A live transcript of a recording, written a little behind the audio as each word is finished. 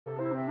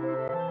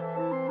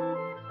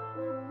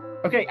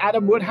Okay,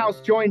 Adam Woodhouse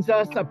joins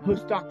us, a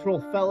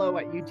postdoctoral fellow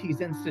at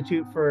UT's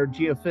Institute for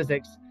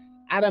Geophysics.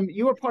 Adam,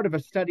 you were part of a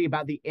study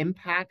about the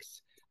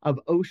impacts of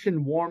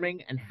ocean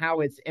warming and how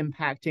it's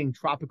impacting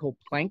tropical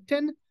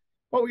plankton.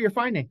 What were your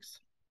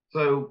findings?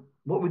 So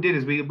what we did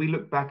is we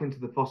looked back into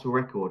the fossil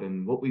record,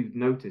 and what we've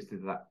noticed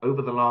is that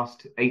over the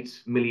last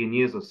 8 million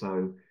years or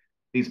so,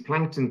 these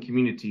plankton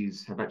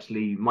communities have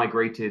actually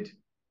migrated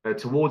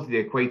towards the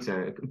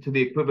equator to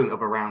the equivalent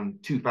of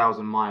around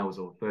 2,000 miles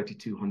or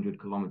 3,200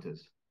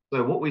 kilometers.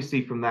 So what we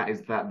see from that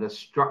is that the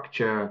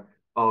structure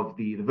of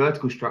the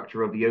vertical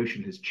structure of the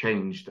ocean has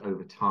changed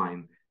over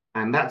time,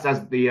 and that's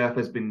as the Earth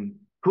has been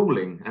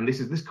cooling, and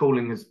this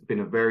cooling has been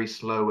a very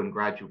slow and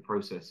gradual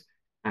process.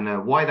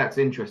 And why that's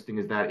interesting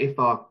is that if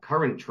our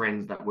current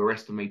trends that we're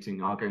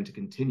estimating are going to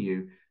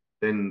continue,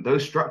 then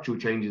those structural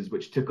changes,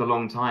 which took a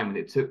long time, and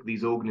it took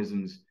these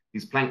organisms,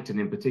 these plankton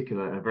in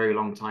particular, a very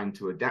long time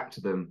to adapt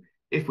to them.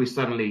 If we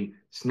suddenly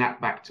snap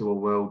back to a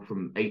world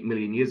from 8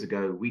 million years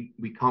ago, we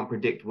can't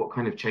predict what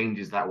kind of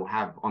changes that will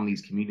have on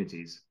these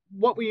communities.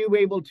 What were you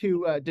able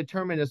to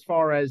determine as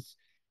far as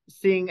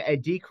seeing a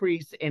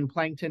decrease in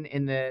plankton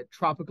in the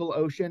tropical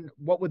ocean?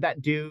 What would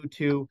that do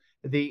to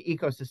the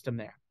ecosystem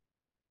there?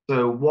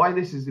 So why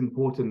this is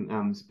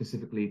important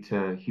specifically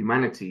to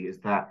humanity is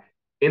that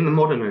in the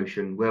modern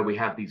ocean, where we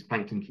have these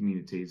plankton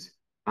communities,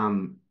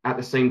 at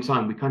the same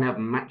time, we kind of have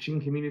matching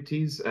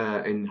communities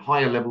in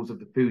higher levels of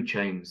the food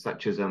chain,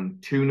 such as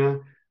tuna,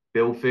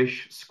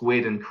 billfish,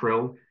 squid, and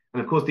krill.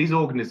 And of course, these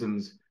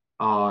organisms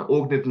are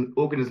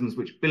organisms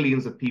which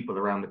billions of people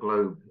around the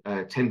globe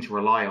tend to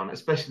rely on,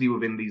 especially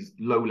within these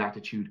low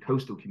latitude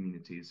coastal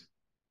communities.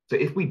 So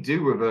if we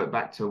do revert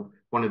back to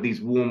one of these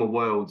warmer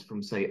worlds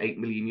from, say, 8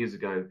 million years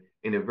ago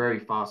in a very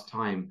fast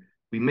time,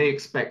 we may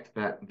expect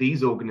that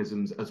these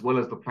organisms, as well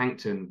as the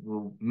plankton,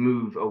 will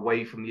move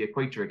away from the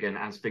equator again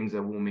as things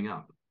are warming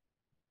up.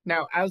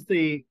 Now, as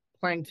the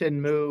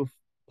plankton move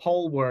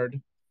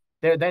poleward,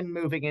 they're then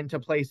moving into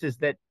places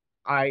that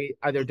I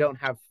either don't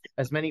have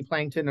as many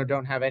plankton or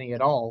don't have any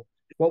at all.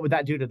 What would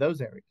that do to those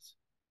areas?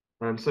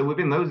 So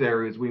within those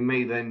areas, we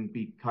may then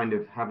be kind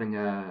of having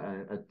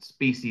a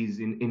species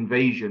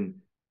invasion.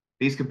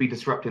 These could be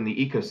disrupting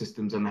the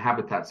ecosystems and the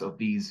habitats of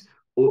these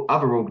or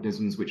other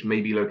organisms which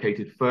may be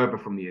located further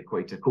from the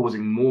equator,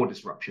 causing more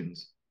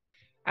disruptions.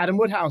 Adam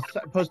Woodhouse,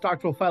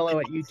 postdoctoral fellow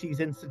at UT's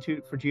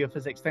Institute for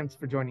Geophysics. Thanks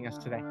for joining us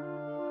today.